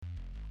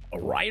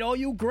Alright, all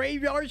you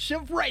graveyard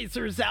shift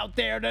racers out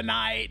there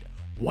tonight,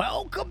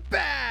 welcome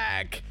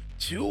back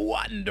to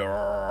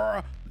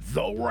Under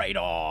the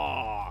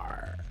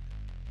Radar.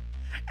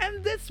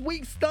 And this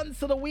week's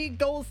Stunts of the Week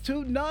goes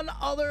to none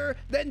other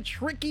than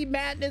Tricky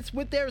Madness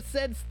with their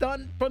said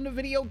stunt from the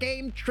video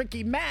game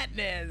Tricky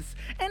Madness.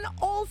 And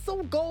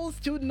also goes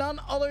to none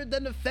other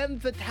than the Femme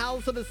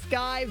Fatales of the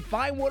Sky,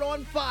 Vinewood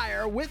on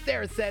Fire with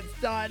their said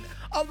stunt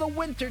of the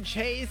Winter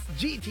Chase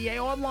GTA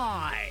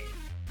Online.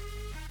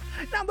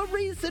 Now, the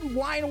reason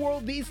why in the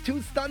world these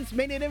two stunts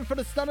made it in for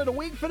the stunt of the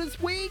week for this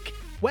week,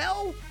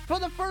 well, for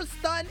the first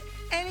stunt,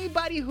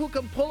 anybody who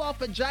can pull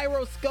off a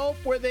gyroscope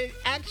where the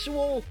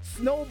actual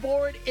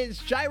snowboard is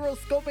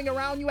gyroscoping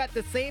around you at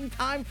the same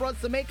time for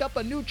us to make up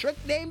a new trick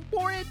name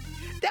for it,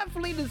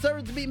 definitely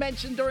deserves to be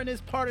mentioned during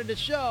this part of the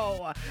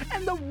show.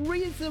 And the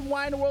reason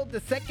why in the world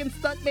the second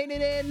stunt made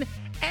it in,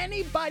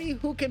 anybody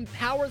who can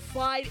power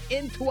slide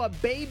into a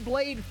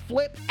Beyblade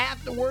flip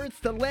afterwards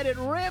to let it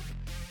rip,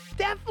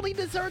 definitely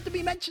deserve to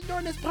be mentioned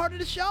during this part of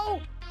the show.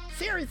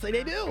 Seriously,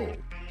 they do.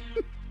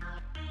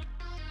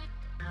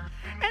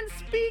 And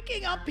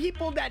speaking of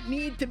people that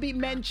need to be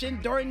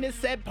mentioned during this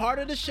said part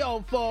of the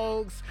show,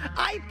 folks,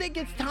 I think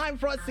it's time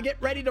for us to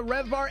get ready to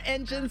rev our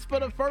engines for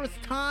the first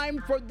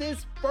time for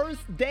this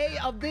first day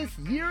of this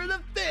Year of the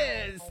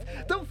Fist,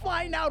 to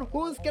find out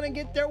who's gonna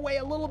get their way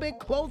a little bit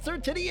closer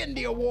to the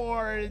Indie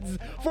Awards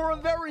for a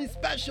very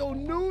special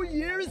New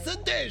Year's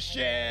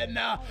edition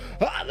of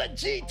the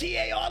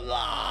GTA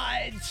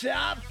Online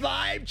Top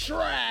 5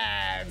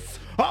 Tracks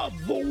of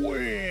the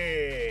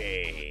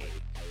Week.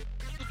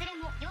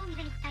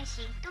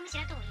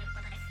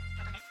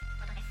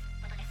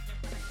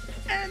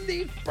 And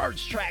the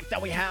first track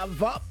that we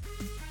have up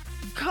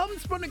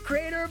comes from the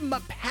creator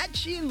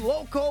Mapache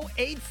Loco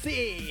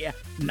 8C.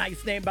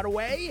 Nice name, by the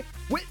way,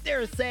 with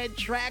their said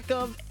track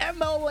of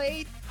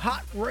ML8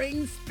 Hot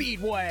Ring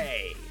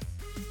Speedway.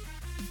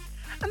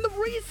 And the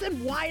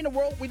reason why in the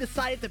world we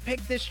decided to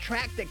pick this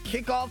track to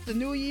kick off the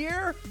new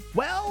year,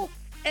 well,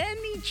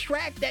 any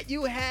track that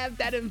you have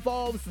that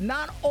involves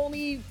not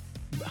only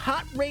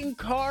hot ring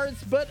cars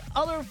but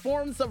other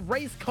forms of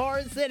race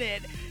cars in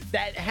it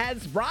that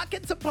has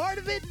rockets a part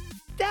of it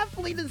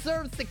definitely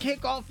deserves to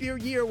kick off your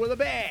year with a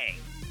bang.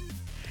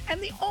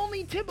 And the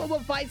only tip of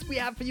advice we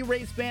have for you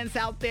race fans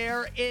out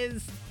there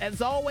is,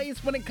 as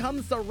always when it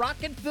comes to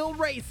rocket-filled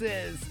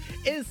races,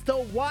 is to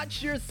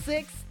watch your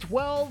 6,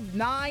 12,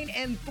 9,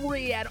 and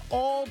 3 at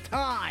all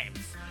times.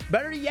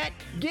 Better yet,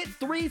 get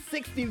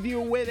 360 view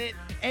with it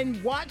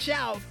and watch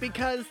out,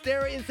 because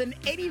there is an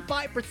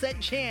 85%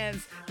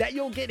 chance that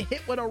you'll get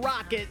hit with a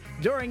rocket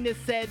during this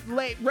said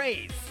late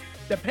race,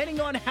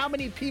 depending on how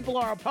many people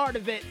are a part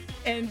of it.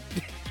 And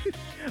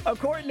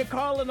according to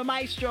Carl the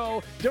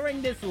Maestro,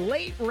 during this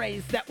late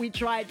race that we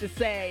tried to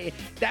say,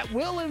 that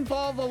will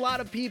involve a lot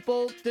of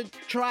people to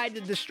try to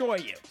destroy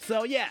you.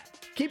 So yeah,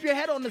 keep your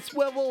head on the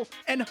swivel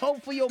and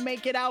hopefully you'll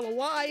make it out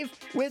alive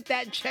with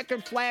that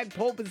checkered flag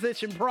pole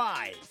position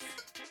prize.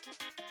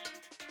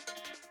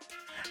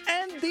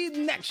 And the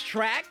next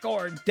track,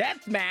 or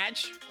death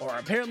match, or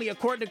apparently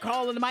according to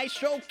Carl and the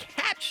Maestro,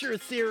 Capture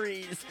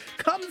Series,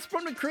 comes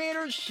from the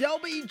creator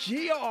Shelby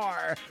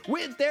GR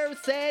with their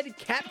said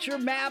capture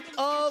map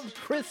of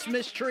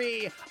Christmas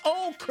Tree.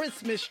 Oh,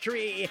 Christmas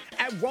Tree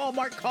at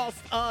Walmart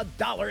costs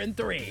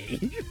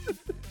 $1.03.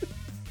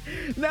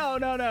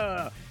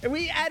 No.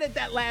 We added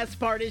that last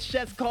part. It's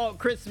just called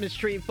Christmas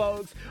Tree,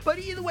 folks. But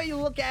either way you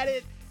look at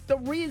it, the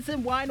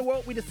reason why in the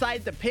world we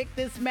decided to pick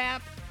this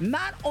map,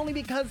 not only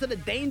because of the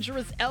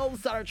dangerous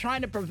elves that are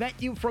trying to prevent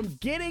you from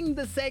getting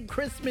the said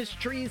Christmas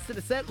trees to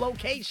the said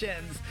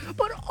locations,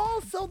 but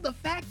also the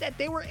fact that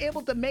they were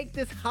able to make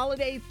this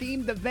holiday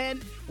themed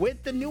event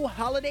with the new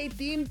holiday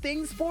themed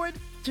things for it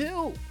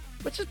too,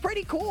 which is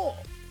pretty cool.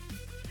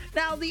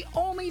 Now, the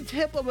only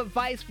tip of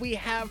advice we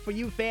have for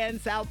you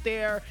fans out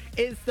there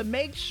is to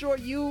make sure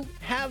you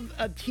have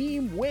a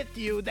team with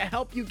you to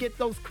help you get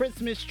those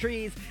Christmas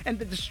trees and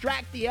to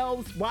distract the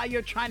elves while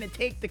you're trying to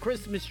take the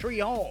Christmas tree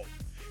home.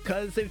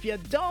 Because if you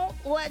don't,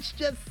 let's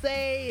just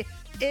say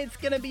it's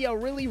going to be a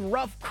really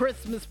rough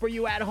Christmas for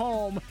you at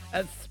home,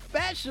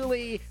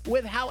 especially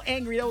with how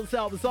angry those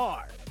elves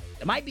are.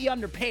 They might be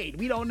underpaid,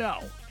 we don't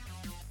know.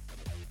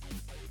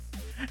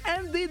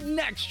 And the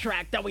next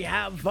track that we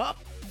have up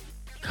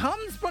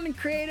comes from the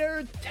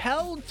creator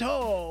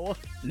Telto,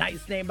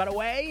 nice name by the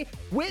way,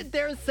 with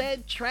their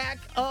said track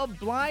of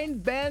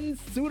Blind Ben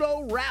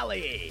Pseudo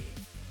Rally.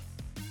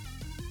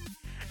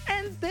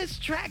 And this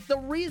track, the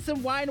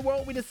reason why in the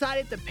world we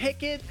decided to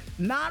pick it,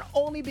 not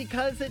only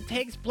because it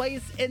takes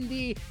place in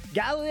the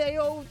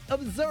Galileo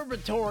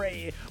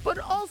Observatory, but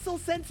also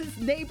since it's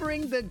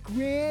neighboring the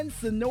Grand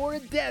Sonora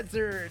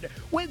Desert,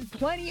 with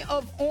plenty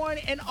of on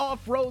and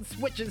off-road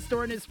switches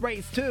during this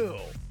race too.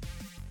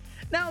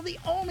 Now, the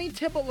only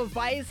tip of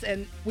advice,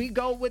 and we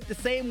go with the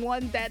same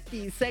one that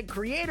the said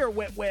creator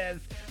went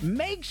with,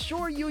 make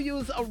sure you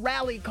use a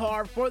rally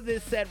car for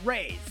this said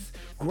race.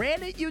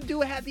 Granted, you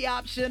do have the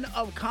option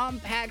of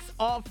compacts,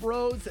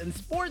 off-roads, and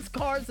sports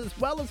cars as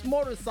well as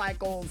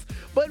motorcycles,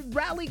 but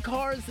rally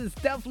cars is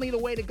definitely the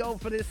way to go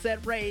for this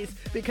said race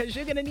because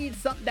you're going to need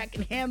something that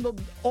can handle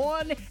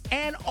on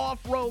and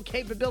off-road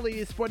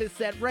capabilities for this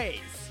said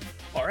race,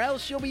 or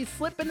else you'll be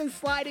slipping and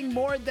sliding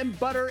more than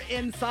butter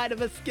inside of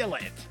a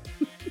skillet.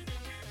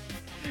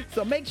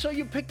 So make sure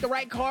you pick the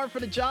right car for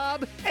the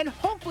job, and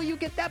hopefully you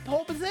get that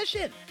pole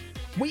position.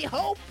 We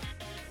hope.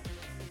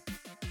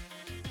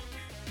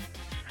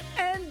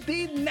 And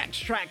the next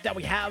track that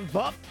we have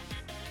up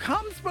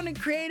comes from the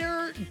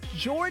creator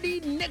Jordy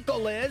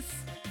Nicholas,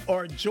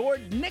 or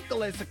Jord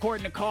Nicholas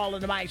according to Carl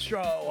and the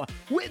Maestro,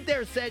 with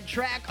their said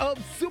track of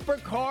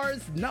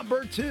Supercars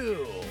number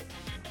 2.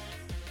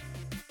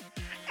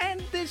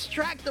 And this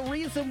track, the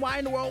reason why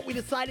in the world we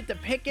decided to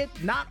pick it,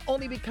 not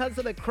only because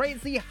of the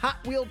crazy Hot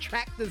Wheel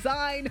track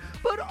design,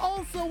 but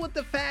also with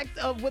the fact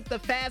of with the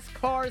fast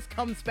cars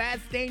comes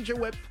fast danger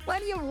with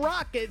plenty of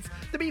rockets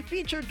to be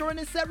featured during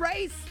this said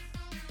race.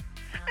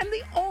 And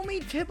the only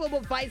tip of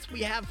advice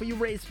we have for you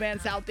race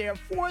fans out there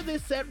for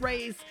this said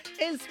race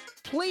is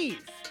please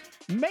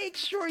make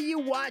sure you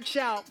watch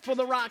out for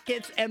the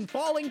rockets and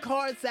falling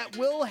cars that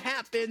will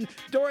happen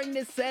during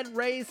this said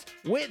race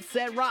with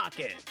said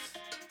rockets.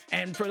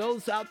 And for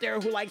those out there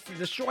who likes to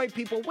destroy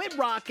people with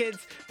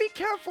rockets, be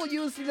careful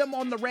using them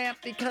on the ramp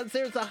because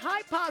there's a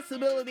high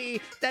possibility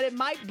that it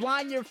might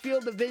blind your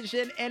field of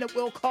vision and it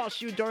will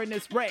cost you during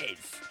this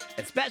race,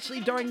 especially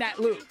during that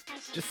loop.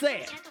 Just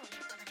saying.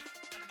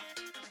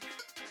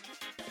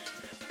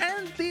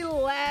 And the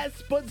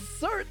last but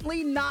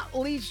certainly not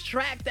least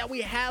track that we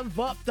have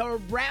up to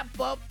wrap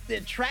up the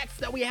tracks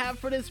that we have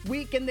for this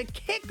week and to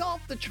kick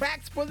off the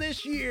tracks for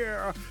this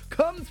year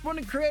comes from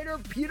the creator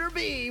Peter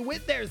B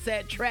with their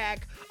said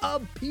track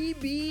of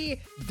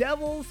PB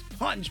Devil's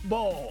Punch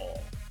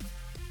Bowl.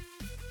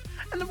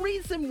 And the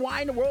reason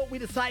why in the world we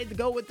decided to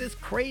go with this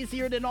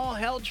crazier than all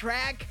hell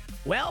track,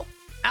 well,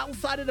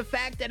 outside of the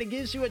fact that it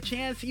gives you a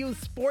chance to use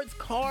sports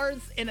cars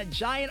in a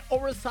giant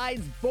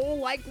oversized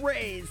bowl-like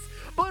race,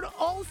 but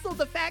also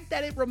the fact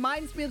that it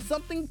reminds me of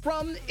something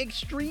from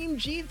Extreme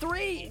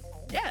G3.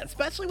 Yeah,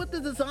 especially with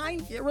the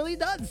design, it really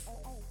does.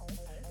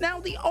 Now,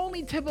 the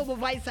only tip of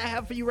advice I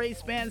have for you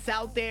race fans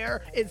out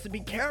there is to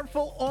be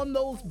careful on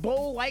those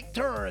bowl-like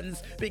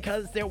turns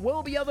because there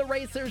will be other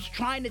racers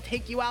trying to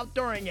take you out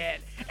during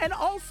it. And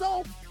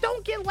also,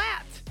 don't get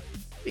lapped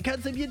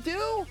because if you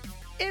do,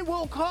 it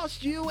will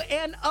cost you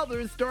and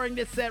others during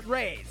this set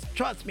race.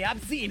 Trust me,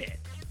 I've seen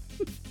it.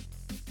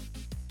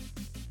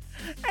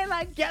 And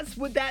I guess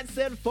with that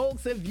said,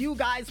 folks, if you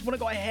guys want to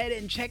go ahead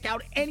and check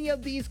out any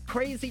of these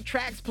crazy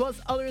tracks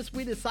plus others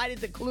we decided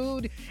to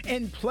include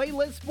in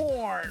playlist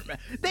form,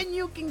 then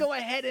you can go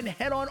ahead and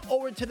head on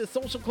over to the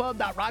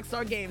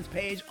socialclub.rockstargames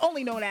page,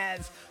 only known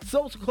as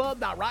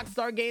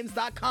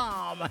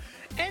socialclub.rockstargames.com,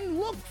 and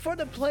look for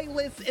the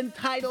playlist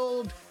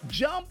entitled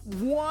Jump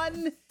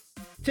 1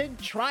 to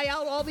try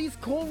out all these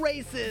cool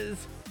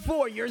races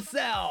for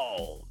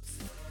yourselves.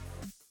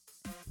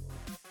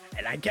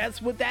 And I guess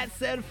with that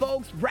said,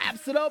 folks,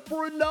 wraps it up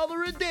for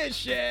another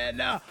edition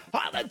on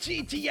the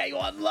GTA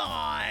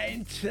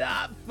Online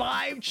Top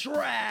 5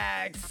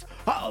 Tracks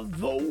of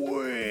the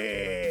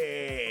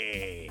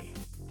Week.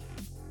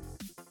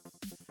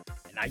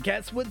 And I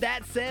guess with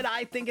that said,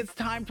 I think it's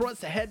time for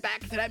us to head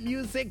back to that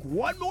music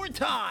one more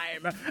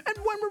time. And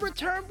when we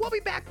return, we'll be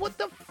back with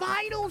the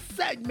final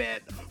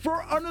segment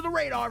for Under the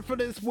Radar for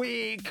this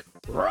week,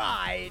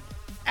 right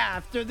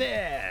after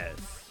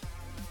this.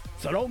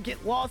 So don't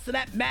get lost in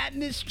that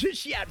madness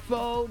just yet,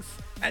 folks,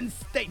 and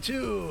stay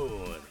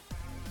tuned.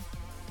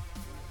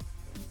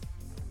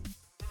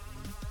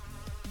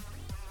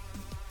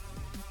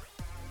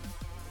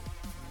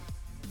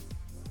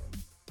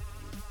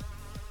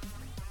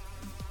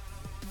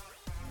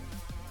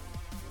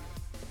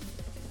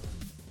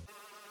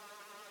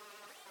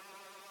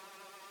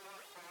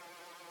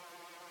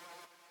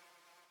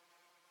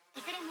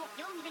いずれも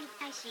両右に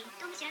対し、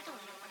トムシラという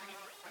ことです。